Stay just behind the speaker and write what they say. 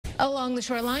Along the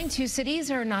shoreline, two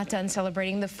cities are not done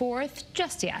celebrating the 4th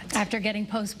just yet. After getting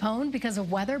postponed because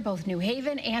of weather, both New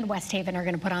Haven and West Haven are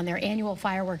going to put on their annual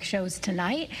fireworks shows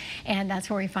tonight. And that's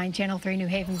where we find Channel 3 New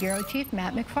Haven Bureau Chief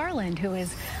Matt McFarland, who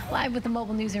is live with the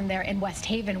mobile newsroom there in West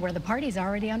Haven, where the party's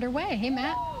already underway. Hey,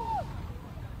 Matt.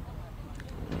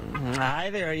 Hi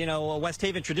there. You know, West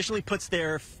Haven traditionally puts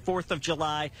their 4th of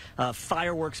July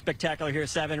fireworks spectacular here at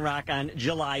Savin Rock on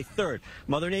July 3rd.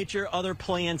 Mother Nature, other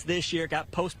plans this year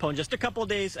got postponed just a couple of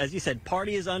days. As you said,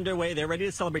 party is underway. They're ready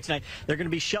to celebrate tonight. They're going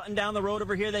to be shutting down the road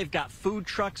over here. They've got food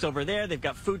trucks over there. They've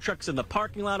got food trucks in the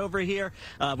parking lot over here.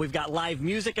 We've got live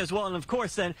music as well. And, of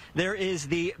course, then there is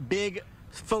the big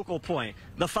focal point,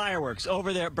 the fireworks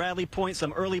over there at Bradley Point.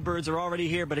 Some early birds are already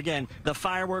here, but again, the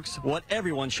fireworks, what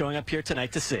everyone's showing up here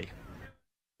tonight to see.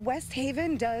 West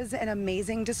Haven does an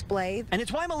amazing display. And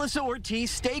it's why Melissa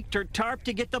Ortiz staked her tarp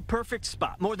to get the perfect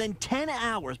spot more than 10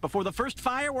 hours before the first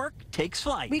firework takes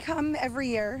flight. We come every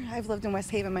year. I've lived in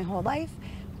West Haven my whole life.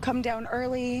 Come down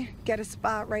early, get a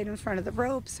spot right in front of the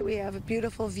rope so we have a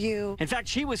beautiful view. In fact,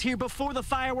 she was here before the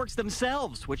fireworks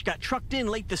themselves, which got trucked in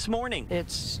late this morning.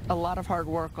 It's a lot of hard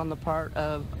work on the part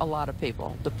of a lot of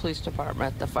people, the police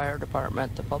department, the fire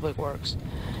department, the public works,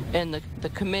 and the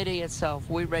committee itself.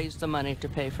 We raised the money to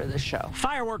pay for this show.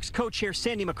 Fireworks co-chair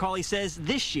Sandy McCauley says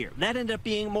this year that ended up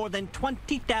being more than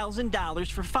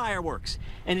 $20,000 for fireworks.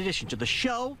 In addition to the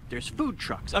show, there's food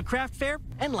trucks, a craft fair,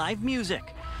 and live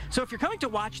music. So if you're coming to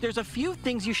watch, there's a few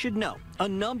things you should know. A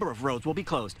number of roads will be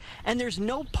closed, and there's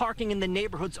no parking in the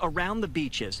neighborhoods around the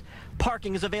beaches.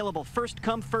 Parking is available first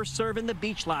come, first serve in the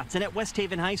beach lots and at West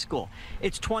Haven High School.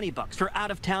 It's $20 for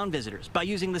out-of-town visitors by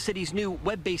using the city's new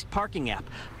web-based parking app,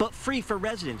 but free for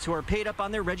residents who are paid up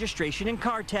on their registration and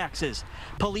car taxes.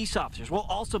 Police officers will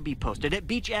also be posted at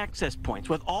beach access points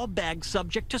with all bags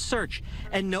subject to search,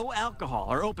 and no alcohol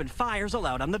or open fires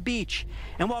allowed on the beach.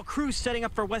 And while crews setting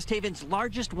up for West Haven's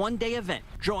largest one-day event,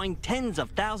 drawing tens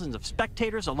of thousands of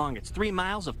spectators along its 3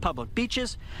 miles of public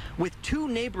beaches, with 2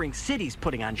 neighboring cities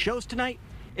putting on shows tonight,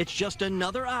 it's just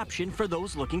another option for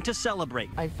those looking to celebrate.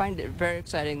 I find it very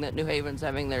exciting that New Haven's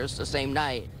having theirs the same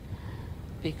night,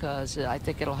 because I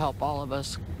think it'll help all of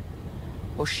us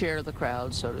share the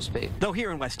crowd, so to speak. Though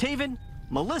here in West Haven,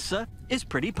 Melissa is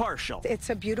pretty partial.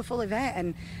 It's a beautiful event,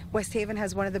 and West Haven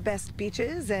has one of the best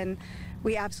beaches, and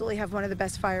we absolutely have one of the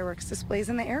best fireworks displays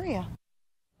in the area.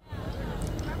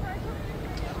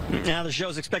 Now, the show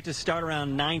is expected to start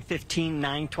around 9:15,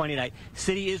 9:20 tonight.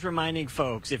 City is reminding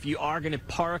folks, if you are going to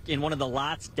park in one of the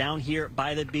lots down here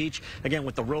by the beach, again,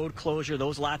 with the road closure,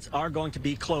 those lots are going to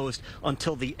be closed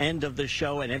until the end of the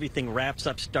show, and everything wraps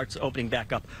up, starts opening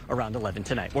back up around 11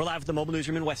 tonight. We're live at the mobile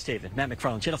newsroom in West Haven. Matt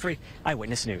McFarland, Channel 3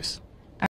 Eyewitness News.